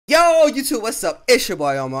Yo, YouTube, what's up? It's your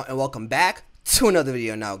boy Omar, and welcome back to another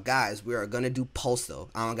video. Now, guys, we are gonna do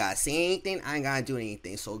Postal. I don't gotta say anything, I ain't gotta do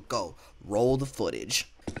anything, so go. Roll the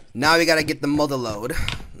footage. Now we gotta get the mother load.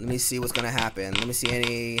 Let me see what's gonna happen. Let me see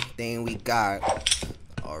anything we got.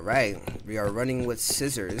 Alright, we are running with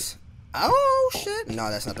scissors. Oh, shit.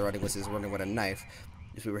 No, that's not the running with scissors, we're running with a knife.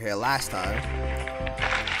 If we were here last time.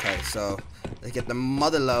 Okay, so let's get the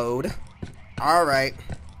mother load. Alright.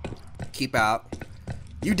 Keep out.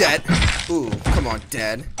 You dead. Ooh, come on,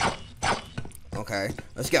 dead. Okay,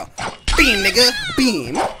 let's go. Beam, nigga.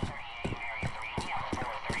 Beam.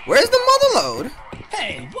 Where's the mother load?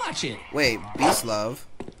 Hey, watch it. Wait, Beast Love.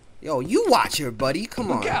 Yo, you watch her, buddy.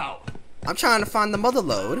 Come on. Go. I'm trying to find the mother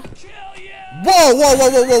load. Whoa, whoa,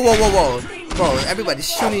 whoa, whoa, whoa, whoa, whoa, whoa. Bro, everybody's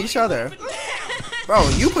shooting each other. Bro,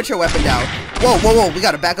 you put your weapon down. Whoa, whoa, whoa. We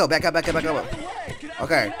gotta back up, back up, back up, back up.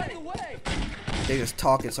 Okay. They're just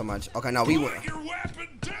talking so much. Okay, no, we will.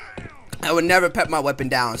 I would never put my weapon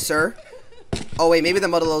down, sir. Oh, wait, maybe the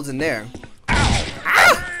mother load's in there.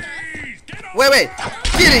 Ah! Wait, wait.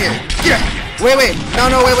 Get in here. Get in. Wait, wait. No,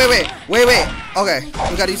 no, wait, wait, wait. Wait, wait. Okay,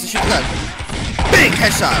 we gotta use the shoot gun. Bing,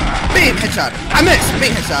 headshot. Bing, headshot. I missed.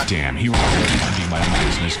 Bing, headshot. Damn, he was minding my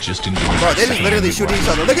business just in time. Bro, they just literally shooting each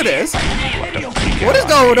other. Look at this. What is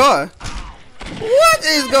going on? What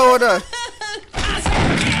is going on?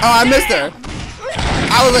 Oh, I missed her.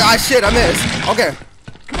 I was like, ah, shit, I missed. Okay.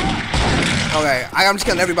 Okay, I'm just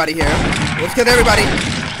killing everybody here. Let's kill everybody.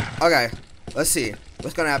 Okay, let's see.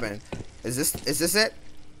 What's gonna happen? Is this it?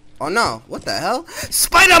 Oh no, what the hell?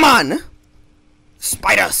 Spider-Man!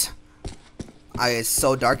 Spiders! It's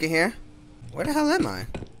so dark in here. Where the hell am I?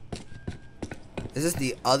 Is this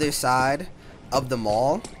the other side of the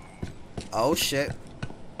mall? Oh shit.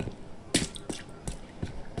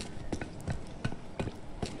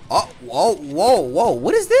 Oh, whoa, whoa, whoa,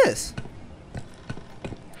 what is this?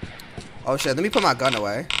 Oh shit, let me put my gun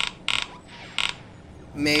away.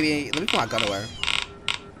 Maybe, let me put my gun away.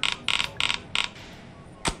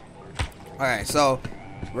 Alright, so,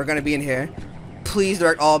 we're gonna be in here. Please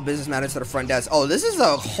direct all business matters to the front desk. Oh, this is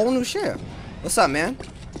a whole new shit. What's up, man?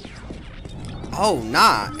 Oh,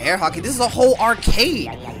 nah, air hockey. This is a whole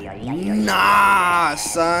arcade. Nah,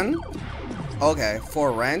 son. Okay,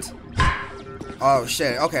 for rent. Oh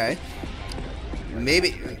shit, okay.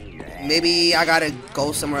 Maybe I gotta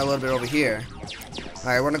go somewhere a little bit over here.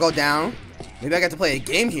 Alright, we're gonna go down. Maybe I get to play a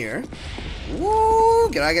game here. Woo!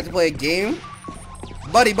 Can I get to play a game?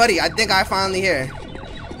 Buddy, I think I finally here.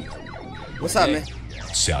 What's up, man?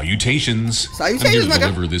 Salutations. Salutations, I'm here to my guy.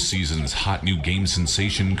 deliver this season's hot new game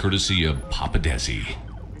sensation courtesy of Papa Desi.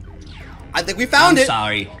 I think we found I'm it.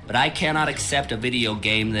 sorry, but I cannot accept a video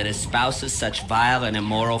game that espouses such vile and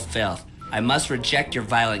immoral filth. I must reject your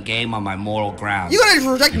violent game on my moral grounds. You gonna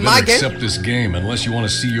reject You my better game? accept this game unless you want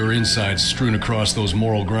to see your insides strewn across those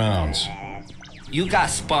moral grounds. You got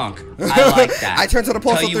spunk. I like that. I turned to the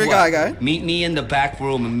Postal Tell you 3 what, guy. Meet me in the back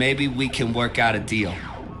room and maybe we can work out a deal.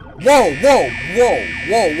 Whoa, whoa, whoa,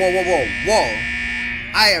 whoa, whoa, whoa, whoa, whoa.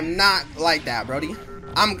 I am not like that, Brody.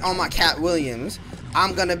 I'm on my Cat Williams.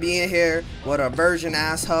 I'm gonna be in here with a virgin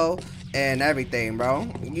asshole and everything, bro.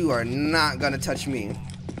 You are not gonna touch me.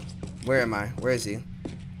 Where am I? Where is he?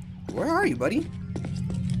 Where are you, buddy?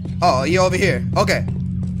 Oh, you over here. Okay.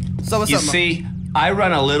 So what's You up, see, I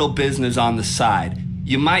run a little business on the side.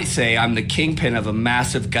 You might say I'm the kingpin of a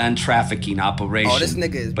massive gun trafficking operation. Oh, this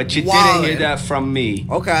nigga is But you wildin'. didn't hear that from me.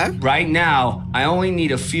 Okay. Right now, I only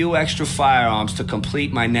need a few extra firearms to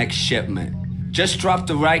complete my next shipment. Just drop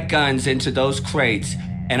the right guns into those crates,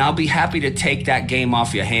 and I'll be happy to take that game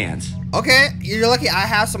off your hands. Okay, you're lucky I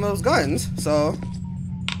have some of those guns, so...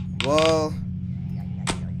 Well...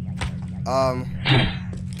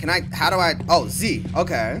 Can I... How do I... Oh, Z.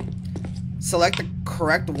 Okay. Select the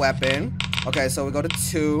correct weapon. Okay, so we go to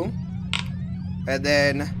 2. And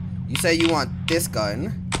then... You say you want this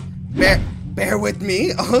gun. Bear with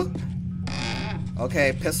me.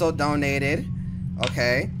 Okay, pistol donated.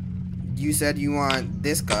 Okay. You said you want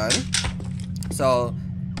this gun. So...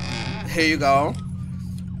 Here you go.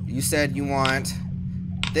 You said you want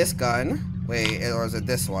this gun. Wait, or is it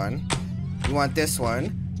this one? You want this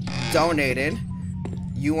one. Donated.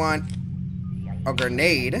 You want a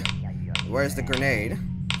grenade. Where's the grenade?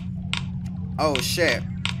 Oh shit.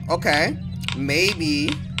 Okay. Maybe.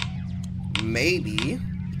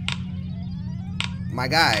 My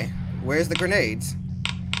guy. Where's the grenades?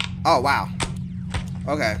 Oh wow.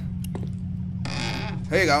 Okay.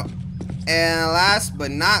 Here you go. And last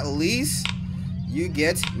but not least, you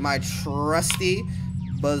get my trusty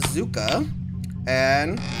bazooka.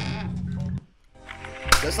 And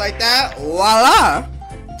just like that, voila!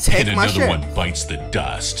 take And my another shit. one bites the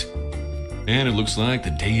dust. And it looks like the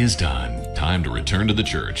day is done. Time to return to the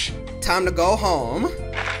church. Time to go home.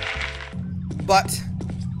 But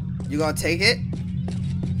you gonna take it?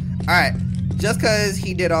 Alright. Just cause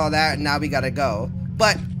he did all that, now we gotta go.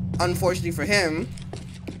 But unfortunately for him,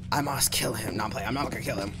 I must kill him. No, I'm playing. I'm not gonna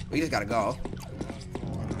kill him. We just gotta go.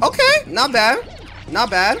 Okay, not bad. Not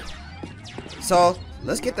bad. So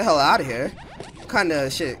let's get the hell out of here. What kind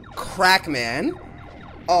of shit? Crack man.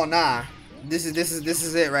 Oh nah. This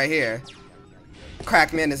is it right here.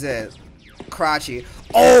 Crack man is it. Crotchy.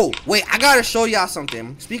 Oh wait, I gotta show y'all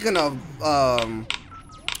something. Speaking of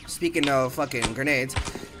fucking grenades.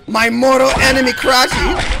 My mortal enemy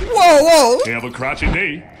Crotchy. Whoa, whoa. Have a crotchy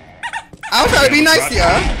day. I was trying to be nice to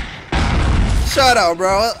y'all. Shut up,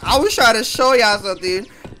 bro. I was trying to show y'all something,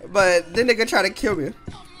 but then they could try to kill me.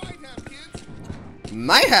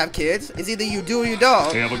 Might have kids. It's either you do or you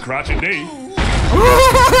don't. Have a crotchy day.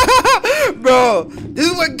 Bro, this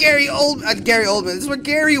is what Gary Oldman. This is what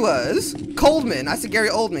Gary was. Coldman. I said Gary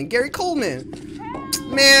Oldman. Gary Coleman.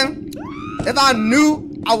 Man, if I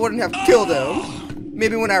knew, I wouldn't have killed him.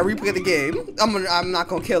 Maybe when I replay the game, I'm not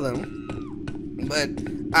gonna kill him. But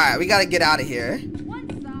all right, we gotta get out of here.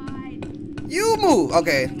 You move.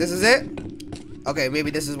 Okay, this is it. Okay, maybe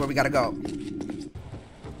this is where we gotta go.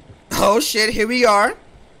 Oh shit, here we are.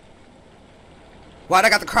 Why'd I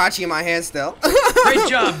got the crotchy in my hand still? Great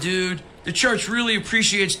job, dude. The church really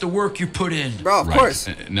appreciates the work you put in. Bro, of course.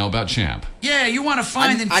 Now about Champ. Yeah, you want to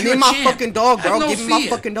find and cure I need my Champ. fucking dog, bro. Have no Give me my fear,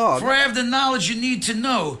 fucking dog. For I have the knowledge you need to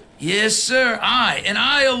know. Yes, sir. I, and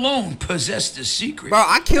I alone, possess the secret. Bro,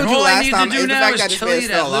 I killed and you all last I need time, to do and the now fact is that this tell man's you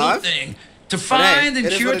still that little alive. thing. To But hey, find it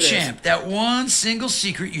and is cure what it is. Champ, that one single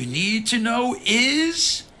secret you need to know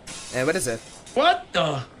is... Hey, what is it? What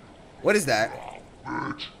the... What is that?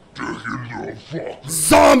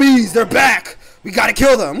 Zombies! They're back! We gotta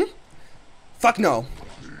kill them! Fuck no.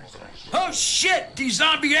 Oh shit! These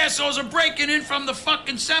zombie assholes are breaking in from the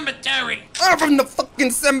fucking cemetery! I'm from the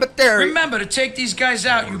fucking cemetery! Remember, to take these guys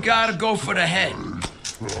out, you gotta go for the head.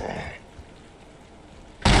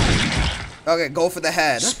 Okay, go for the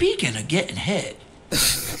head. Speaking of getting head,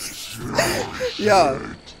 Yo.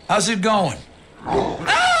 how's it going?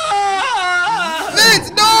 Vince,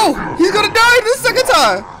 no! He's gonna die the second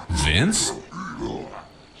time! Vince?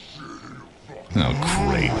 Oh,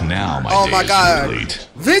 great. Now my Oh day my is god. late.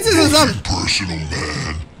 Vince is a zombie. Personal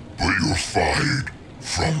man, but you're fired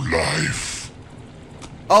from life.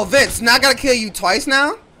 Oh, Vince, now I gotta kill you twice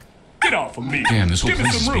now? Get off of me. Damn, this whole Give me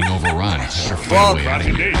place is some being room. overrun. I better find Well, a way out of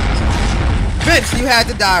Crotchy here. day. Vince, you had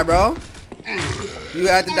to die, bro. You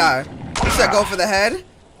had to die. You said go for the head?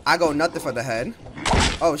 I go nothing for the head.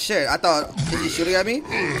 Oh shit, I thought, is he shooting at me?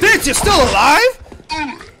 Vince, you're still alive?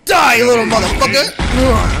 Die, you little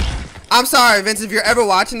motherfucker! I'm sorry, Vince, if you're ever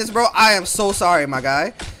watching this, bro, I am so sorry, my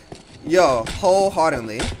guy. Yo,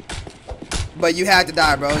 wholeheartedly. But you had to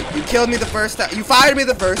die, bro. You killed me the first time. You fired me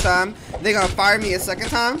the first time. They're gonna fire me a second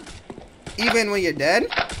time? Even when you're dead?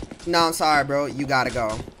 No, I'm sorry, bro. You gotta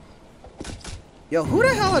go. Yo, who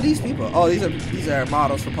the hell are these people? Oh, these are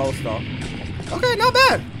models for Postal. Okay, not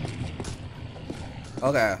bad.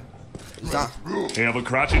 Okay. Have a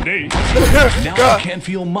crotchy day. Now I can't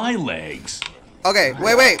feel my legs. Okay,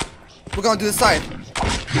 wait. We're gonna do the side.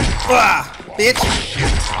 Ah, bitch.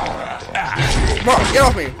 Bro, get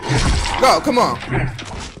off me. Bro, come on.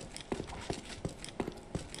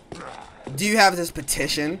 Do you have this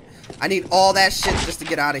petition? I need all that shit just to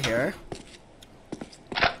get out of here.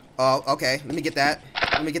 Oh, okay. Let me get that.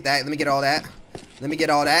 Let me get all that. Let me get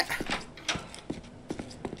all that.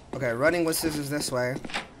 Okay, running with scissors this way.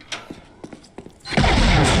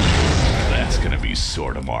 That's gonna be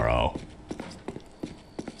sore tomorrow.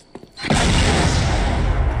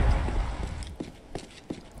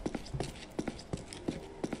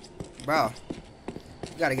 Bro,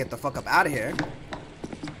 you gotta get the fuck up out of here.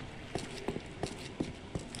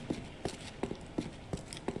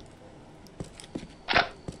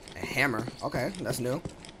 A hammer. Okay, that's new.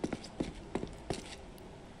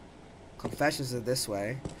 Confessions are this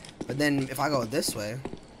way. But then if I go this way...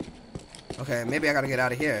 Okay, maybe I gotta get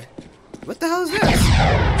out of here. What the hell is this?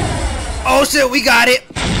 Oh shit, we got it!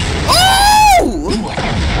 Oh!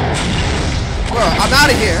 Bro, I'm out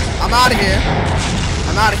of here. I'm out of here.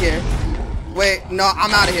 I'm out of here. Wait, no,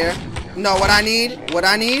 I'm out of here. No, what I need,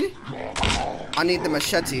 I need the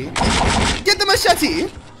machete. Get the machete!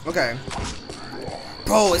 Okay.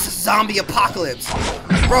 Bro, it's a zombie apocalypse.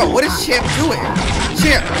 Bro, what is Champ doing?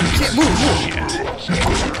 Champ,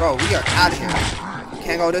 move. Bro, we are out of here.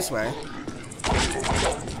 Can't go this way.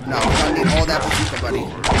 No, we're gonna need all that bazooka, buddy.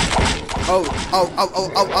 Oh.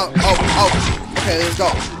 Okay, let's go.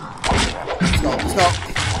 Let's go. Let's go.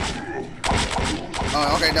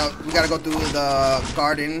 Oh, okay, no, we gotta go through the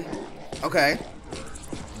garden. Okay.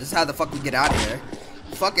 This is how the fuck we get out of here.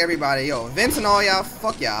 Fuck everybody. Yo, Vince and all y'all,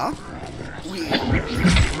 fuck y'all.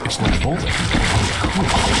 It's like bowling.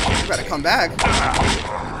 You better come back.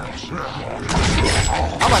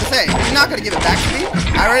 I'm about to say, you're not gonna give it back to me?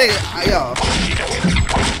 I already, yo.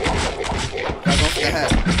 Gotta go for the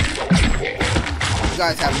head. You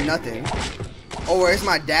guys have nothing. Oh, where's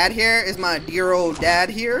my dad here? Is my dear old dad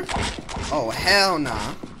here? Oh, hell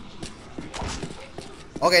nah.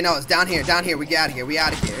 Okay, no, it's down here, down here. We get out of here, we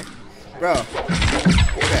out of here. Bro.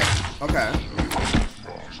 Okay, okay.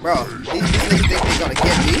 Bro, these niggas think they gonna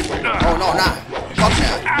get me? Oh, no, nah. Fuck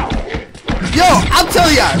that. Yo, I'm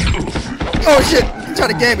telling y'all. Oh, shit. He's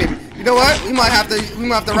trying to game me. You know what? We might have to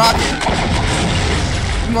rock it.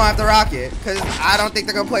 We might have to rock it. Because I don't think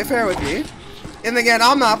they're gonna play fair with me. And again,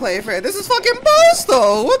 I'm not playing fair. This is fucking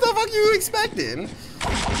Postal. What the fuck you expecting?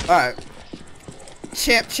 Alright.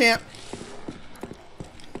 Champ.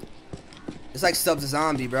 It's like Stubbs a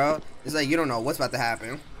zombie, bro. It's like you don't know what's about to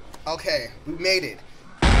happen. Okay, we made it.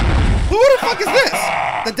 Who the fuck is this?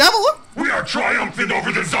 The devil? We are triumphant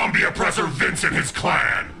over the zombie oppressor Vince and his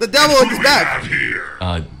clan. The devil is back.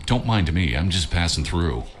 Don't mind me. I'm just passing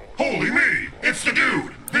through. Holy me! It's the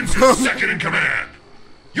dude! Vince's second in command.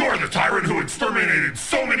 You're the tyrant who exterminated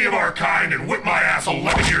so many of our kind and whipped my ass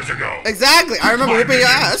 11 years ago. Exactly. I remember whipping your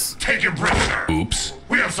ass. Take him prisoner. Oops.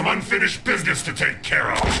 We have some unfinished business to take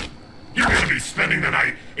care of. You're gonna be spending the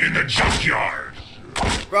night in the junkyard.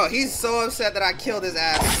 Bro, he's so upset that I killed his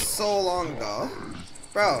ass so long ago.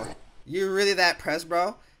 Bro, you really that pressed,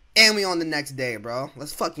 bro? And we on the next day, bro.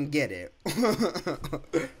 Let's fucking get it.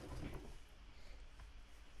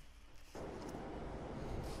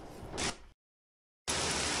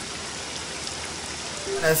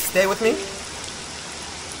 Stay with me.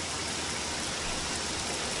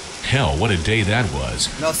 Hell, what a day that was.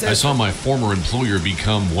 No, seriously. I saw my former employer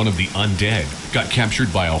become one of the undead, got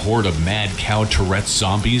captured by a horde of mad cow Tourette's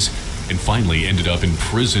zombies, and finally ended up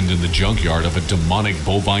imprisoned in the junkyard of a demonic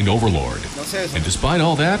bovine overlord. No, seriously. And despite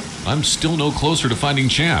all that, I'm still no closer to finding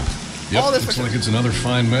Champ. Yep, All this looks for- like it's another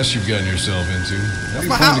fine mess you've gotten yourself into. How do you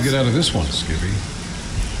my plan to house. get out of this one, Skippy?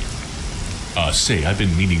 Say, I've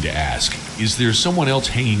been meaning to ask, is there someone else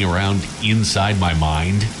hanging around inside my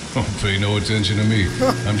mind? Oh, pay no attention to me.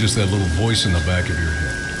 I'm just that little voice in the back of your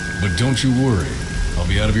head. But don't you worry. I'll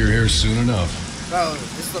be out of your hair soon enough. Bro,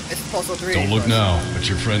 it's Postal 3. Don't look now, but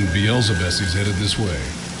your friend Beelzebub's headed this way.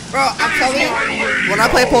 Bro, I'm telling you, when I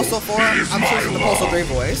play Postal 4, I'm choosing the Postal 3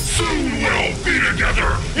 voice. Soon we'll be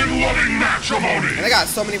together in loving matrimony. And they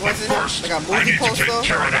got so many voices. First, They got I movie need to Postal,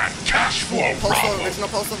 take care of that cash flow Postal, problem. original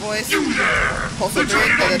Postal voice, You there, Postal the 3,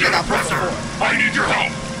 and dreaded then they got undead Postal oppressor. 4. I need your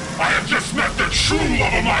help. I have just met the true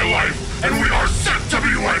love of my life, and we are set to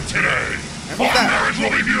be wed today. And Our who's that? marriage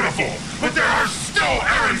will be beautiful, but there are still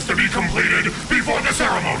errands to be completed before the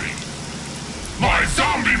ceremony. My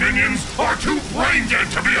zombie minions are too brain dead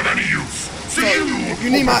to be of any use. So you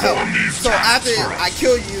need my help. perform these So tasks after for us. I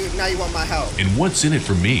kill you, now you want my help. And what's in it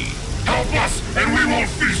for me? Help us, and we won't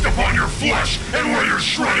feast upon your flesh and wear your I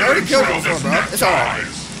shredded already killed you entrails before, as bro. It's alright.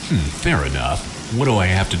 neckties. Fair enough. What do I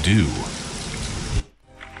have to do?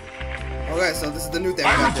 Okay, so this is the new thing.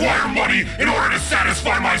 I we gotta do. require money in order to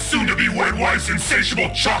satisfy my soon-to-be-wed wife's insatiable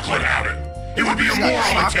chocolate habit. It would be immoral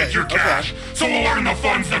to take your Okay. cash, so we'll earn the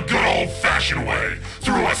funds the good old-fashioned way,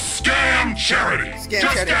 through a scam charity. Scam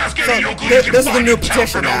Just charity. ask So any yokel this you can is the find new in town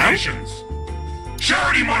petition for now. donations.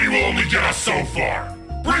 Charity money will only get us so far.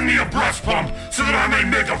 Bring me a breast pump so that I may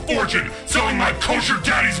make a fortune selling my kosher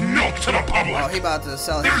daddy's milk to the public. Oh, he about to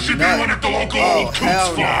sell There his should be nut. one at the local Oh, old hell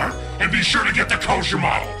Coops no. Farm. And be sure to get the kosher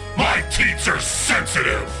model. My teats are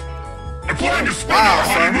sensitive. I plan to spend Wow, our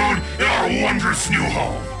son. honeymoon in our wondrous new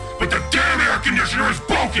home. But the damn air conditioner is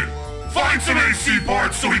broken. Find some AC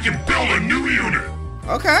parts so we can build a new unit.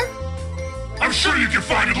 Okay. I'm sure you can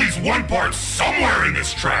find at least one part somewhere in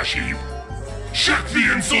this trash heap. Check the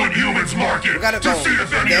Insolent Humans market gotta to go see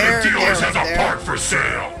if any there, of the dealers there, has a there. part for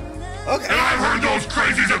sale. Okay. And I've heard those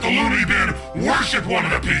crazies at the loony bin worship one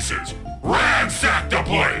of the pieces. Ransack the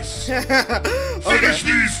place. Finish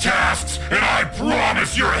these tasks, and I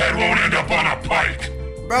promise your head won't end up on a pike.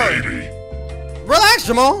 Bro. Maybe. Relax,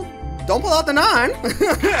 Jamal. Don't pull out the 9.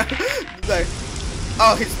 Like,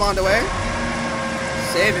 oh, he spawned away.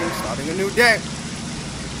 Saving, starting a new day.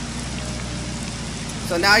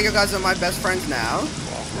 So now you guys are my best friends now.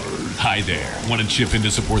 Hi there. Want to chip in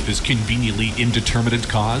to support this conveniently indeterminate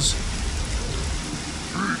cause?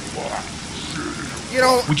 You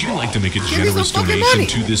know, Would you like to make a me some generous fucking donation money.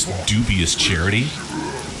 to this dubious charity?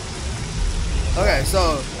 Okay,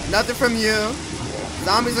 so nothing from you.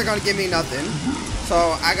 Zombies are gonna give me nothing.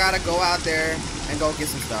 So I gotta go out there and go get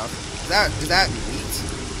some stuff. Is that meat?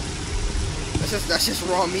 That's just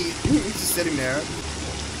raw meat. It's just sitting there.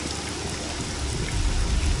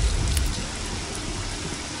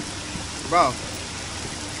 Bro,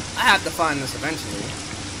 I have to find this eventually.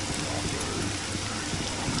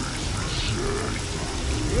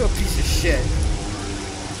 You're a piece of shit.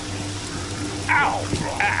 Ow!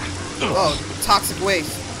 Ah. Oh, toxic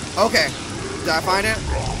waste. Okay, did I find it?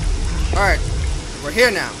 Alright, we're here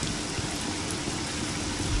now.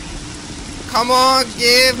 Come on,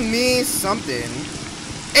 give me something.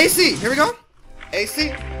 AC, here we go.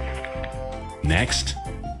 AC. Next.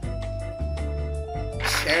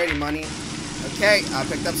 Charity money. Okay, I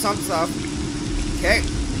picked up some stuff. Okay,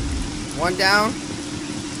 one down.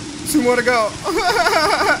 2 more to go.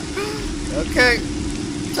 Okay,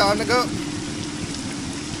 time to go.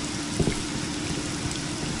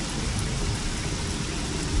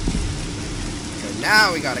 Okay,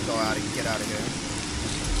 now we gotta go out and get out of here.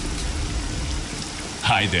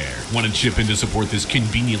 Hi there. Want to chip in to support this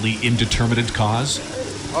conveniently indeterminate cause?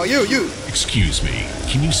 Oh, you. Excuse me.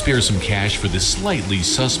 Can you spare some cash for this slightly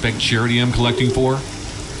suspect charity I'm collecting for?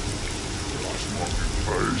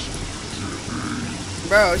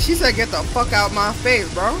 Bro, she said get the fuck out my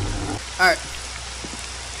face, bro. Alright.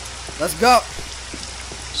 Let's go.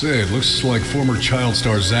 Say, it looks like former child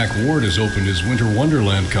star Zach Ward has opened his Winter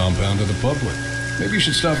Wonderland compound to the public. Maybe you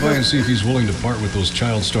should stop by and see if he's willing to part with those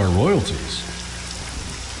child star royalties.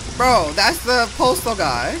 Bro, that's the Postal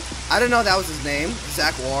guy. I didn't know that was his name.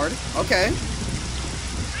 Zach Ward. Okay.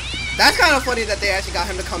 That's kind of funny that they actually got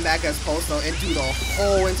him to come back as Postal and do the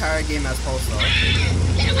whole entire game as Postal.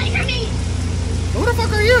 Get away from me! Who the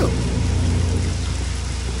fuck are you?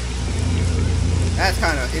 That's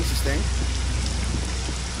kind of interesting.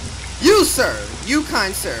 You, sir. You,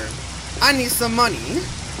 kind sir. I need some money.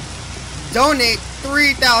 Donate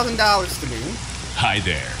 $3,000 to me. Hi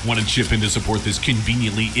there. Want to chip in to support this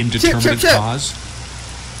conveniently indeterminate Chip. cause?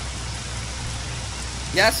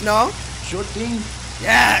 Yes, no? Sure thing.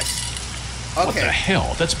 Yes. What the Okay.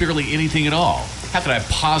 hell? That's barely anything at all. How could I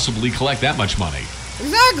possibly collect that much money?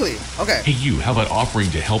 Exactly. Okay. Hey, you, how about offering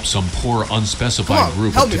to help some poor, Come unspecified on.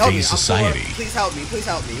 group Help of me, help me. today's I'm society? poor. Please help me. Please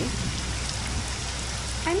help me.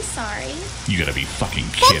 I'm sorry. You gotta be fucking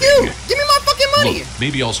Fuck kidding. you. Give me my fucking money. Look,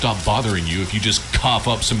 maybe I'll stop bothering you if you just cough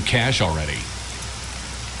up some cash already.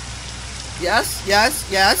 Yes.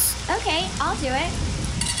 Okay, I'll do it.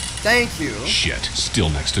 Thank you. Shit, still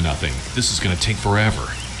next to nothing. This is gonna take forever.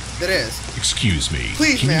 It is. Excuse me.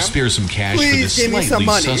 Please, Can you ma'am. spare some cash Please for this give me some slightly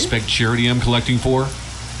money. suspect charity I'm collecting for?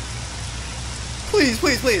 Please.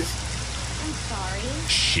 I'm sorry.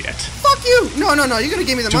 Shit. Fuck you. No. You're gonna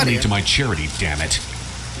give me the money. Donate to my charity, damn it.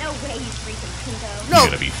 No way, you freaking pinko. No. You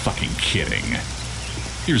gotta be fucking kidding.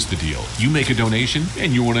 Here's the deal. You make a donation,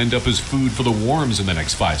 and you won't end up as food for the worms in the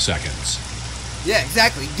next 5 seconds. Yeah,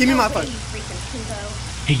 exactly. Give me No my way, fucking. you freaking pinko.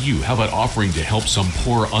 Hey, you, how about offering to help some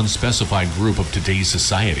poor, unspecified group of today's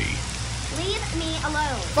society? Leave me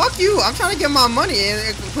alone. Fuck you. I'm trying to get my money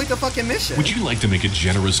and complete the fucking mission. Would you like to make a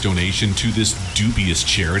generous donation to this dubious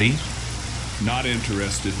charity? Not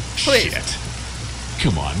interested. Please. Shit.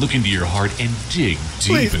 Come on, look into your heart and dig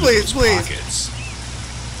deep Please, into please, those please. pockets.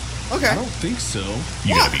 Okay. I don't think so.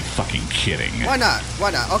 You What? gotta be fucking kidding. Why not?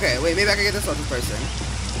 Okay, wait, maybe I can get this other person.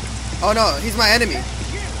 Oh no, he's my enemy.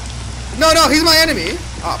 No, he's my enemy.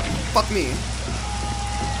 Oh, fuck me.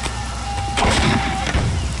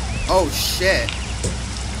 Oh shit.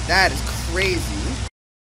 That is crazy.